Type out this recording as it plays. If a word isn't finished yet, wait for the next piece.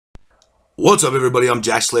What's up, everybody? I'm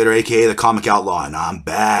Jack Slater, aka the Comic Outlaw, and I'm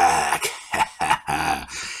back.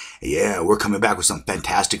 Yeah, we're coming back with some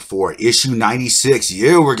Fantastic Four, issue 96.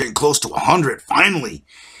 Yeah, we're getting close to 100, finally.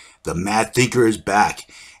 The Mad Thinker is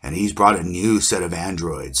back, and he's brought a new set of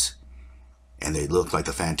androids. And they look like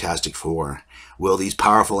the Fantastic Four. Will these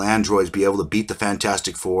powerful androids be able to beat the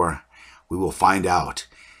Fantastic Four? We will find out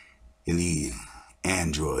in the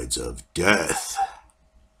Androids of Death.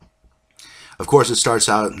 Of course, it starts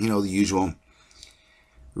out, the usual.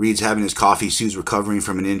 Reed's having his coffee, Sue's recovering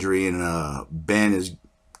from an injury, and Ben is,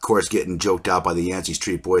 of course, getting joked out by the Yancey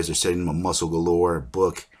Street Boys. They're sending him a Muscle Galore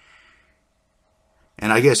book.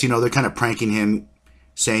 And I guess, they're kind of pranking him,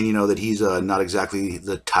 saying, that he's not exactly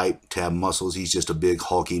the type to have muscles. He's just a big,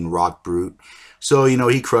 hulking rock brute. So,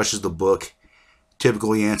 he crushes the book.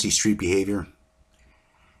 Typical Yancey Street behavior.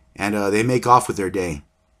 And they make off with their day.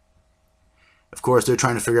 Of course, they're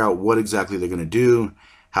trying to figure out what exactly they're going to do,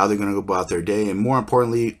 how they're going to go about their day, and more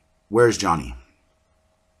importantly, where's Johnny?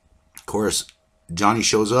 Of course, Johnny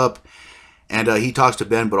shows up, and he talks to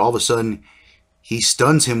Ben, but all of a sudden, he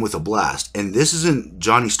stuns him with a blast. And this isn't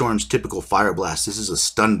Johnny Storm's typical fire blast. This is a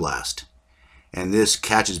stun blast. And this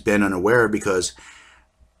catches Ben unaware because,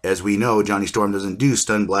 as we know, Johnny Storm doesn't do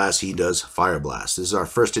stun blasts, he does fire blasts. This is our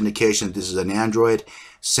first indication that this is an android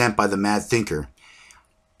sent by the Mad Thinker.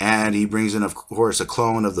 And he brings in, of course, a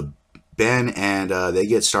clone of the Ben, and they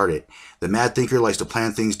get started. The Mad Thinker likes to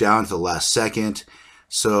plan things down to the last second,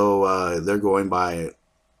 so they're going by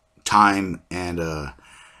time and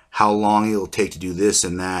how long it'll take to do this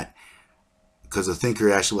and that, because the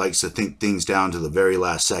Thinker actually likes to think things down to the very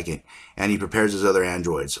last second, and he prepares his other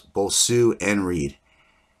androids, both Sue and Reed.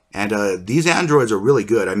 And these androids are really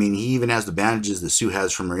good. I mean, he even has the bandages that Sue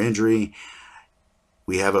has from her injury.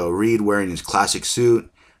 We have a Reed wearing his classic suit.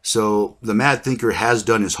 So the Mad Thinker has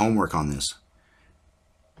done his homework on this.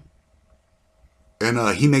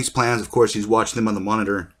 And he makes plans. Of course, he's watching them on the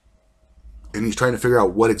monitor. And he's trying to figure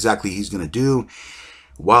out what exactly he's going to do.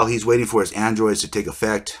 While he's waiting for his androids to take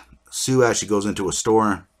effect, Sue actually goes into a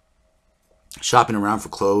store, shopping around for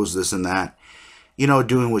clothes, this and that.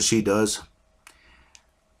 Doing what she does.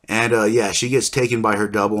 And yeah, she gets taken by her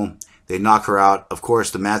double. They knock her out. Of course,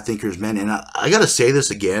 the Mad Thinker's men. And I got to say this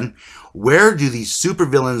again. Where do these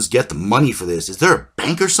supervillains get the money for this? Is there a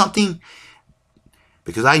bank or something?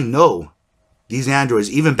 Because I know these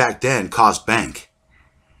androids, even back then, cost bank.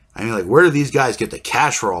 I mean, where do these guys get the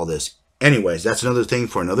cash for all this? Anyways, that's another thing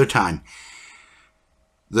for another time.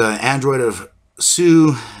 The android of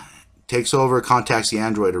Sue takes over, contacts the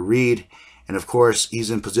android of Reed. And of course,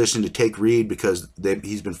 he's in position to take Reed because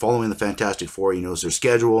he's been following the Fantastic Four. He knows their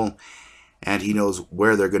schedule, and he knows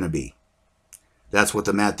where they're going to be. That's what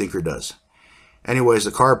the Mad Thinker does. Anyways,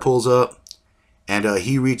 the car pulls up, and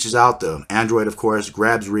he reaches out. The android, of course,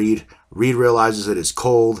 grabs Reed. Reed realizes that it's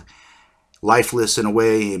cold, lifeless in a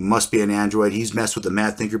way. It must be an android. He's messed with the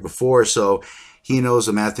Mad Thinker before, so he knows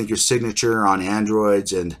the Mad Thinker's signature on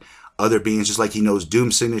androids and other beings, just like he knows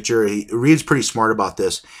Doom's signature. Reed's pretty smart about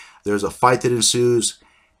this. There's a fight that ensues,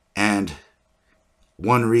 and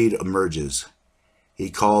one Reed emerges. He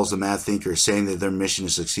calls the Mad Thinker, saying that their mission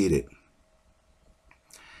has succeeded.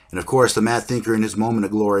 And of course, the Mad Thinker, in his moment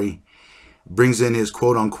of glory, brings in his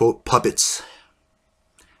quote-unquote puppets.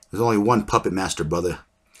 There's only one puppet master, brother.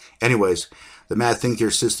 Anyways, the Mad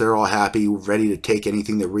Thinker sits there all happy, ready to take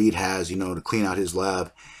anything that Reed has, to clean out his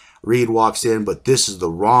lab. Reed walks in, but this is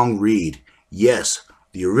the wrong Reed. Yes,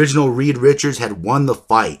 the original Reed Richards had won the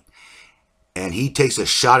fight. And he takes a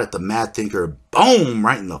shot at the Mad Thinker. Boom!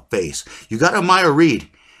 Right in the face. You got to admire Reed.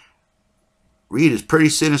 Reed is pretty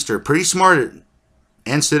sinister. Pretty smart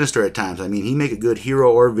and sinister at times. I mean, he make a good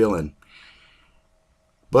hero or villain.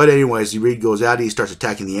 But anyways, Reed goes out. He starts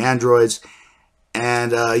attacking the androids.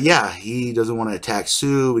 And yeah, he doesn't want to attack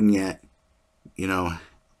Sue. And yet,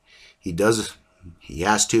 he does. He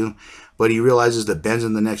has to. But he realizes that Ben's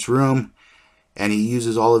in the next room. And he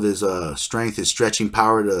uses all of his strength, his stretching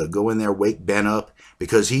power to go in there, wake Ben up.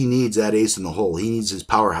 Because he needs that ace in the hole. He needs his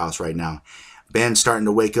powerhouse right now. Ben's starting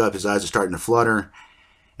to wake up. His eyes are starting to flutter.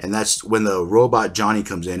 And that's when the robot Johnny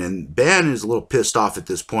comes in. And Ben is a little pissed off at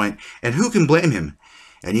this point. And who can blame him?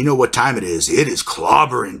 And you know what time it is. It is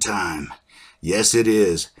clobbering time. Yes, it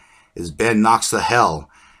is. As Ben knocks the hell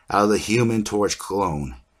out of the Human Torch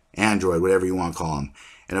clone. Android, whatever you want to call him.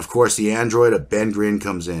 And of course, the android of Ben Grimm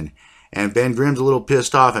comes in. And Ben Grimm's a little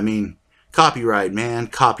pissed off. I mean, copyright, man,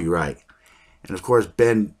 copyright. And of course,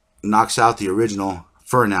 Ben knocks out the original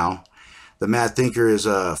for now. The Mad Thinker is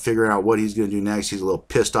figuring out what he's going to do next. He's a little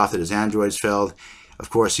pissed off that his androids failed. Of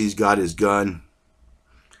course, he's got his gun.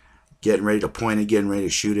 getting ready to point it, getting ready to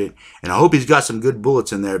shoot it. And I hope he's got some good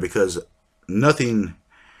bullets in there, because nothing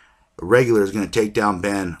regular is going to take down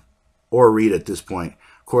Ben or Reed at this point.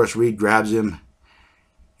 Of course, Reed grabs him,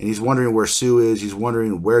 and he's wondering where Sue is. He's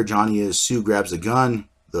wondering where Johnny is. Sue grabs the gun,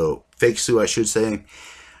 the fake Sue, I should say.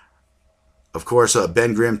 Of course,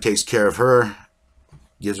 Ben Grimm takes care of her,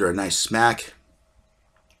 gives her a nice smack.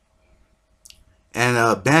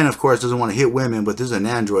 And Ben, of course, doesn't want to hit women, but this is an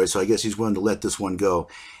android, so I guess he's willing to let this one go.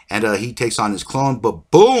 And he takes on his clone,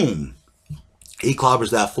 but boom! He clobbers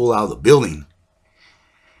that fool out of the building.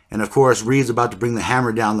 And of course, Reed's about to bring the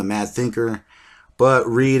hammer down the Mad Thinker. But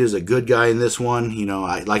Reed is a good guy in this one. You know,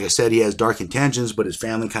 like I said, he has dark intentions, but his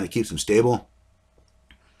family kind of keeps him stable.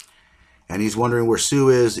 And he's wondering where Sue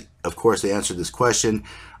is. Of course, they answered this question.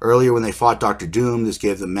 Earlier when they fought Dr. Doom, this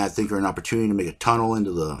gave the Mad Thinker an opportunity to make a tunnel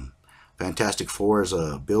into the Fantastic Four's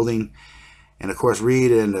building. And of course,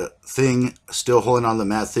 Reed and the Thing, still holding on to the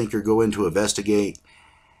Mad Thinker, go in to investigate.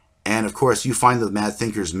 And of course, you find the Mad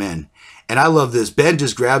Thinker's men. And I love this. Ben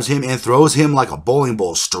just grabs him and throws him like a bowling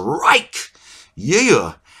ball. Strike!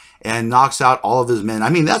 Yeah! And knocks out all of his men. I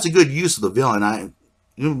mean, that's a good use of the villain.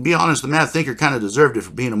 To be honest, the Mad Thinker kind of deserved it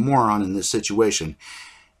for being a moron in this situation.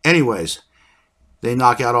 Anyways, they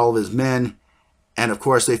knock out all of his men. And of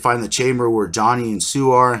course, they find the chamber where Johnny and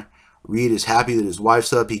Sue are. Reed is happy that his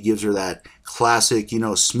wife's up. He gives her that classic, you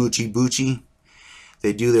know, smoochy boochie.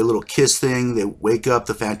 They do their little kiss thing. They wake up.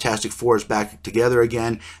 The Fantastic Four is back together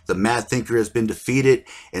again. The Mad Thinker has been defeated.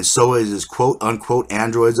 And so is his quote-unquote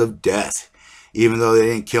androids of death. Even though they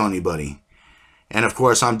didn't kill anybody. And of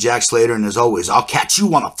course, I'm Jack Slater. And as always, I'll catch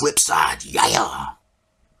you on the flip side. Yeah.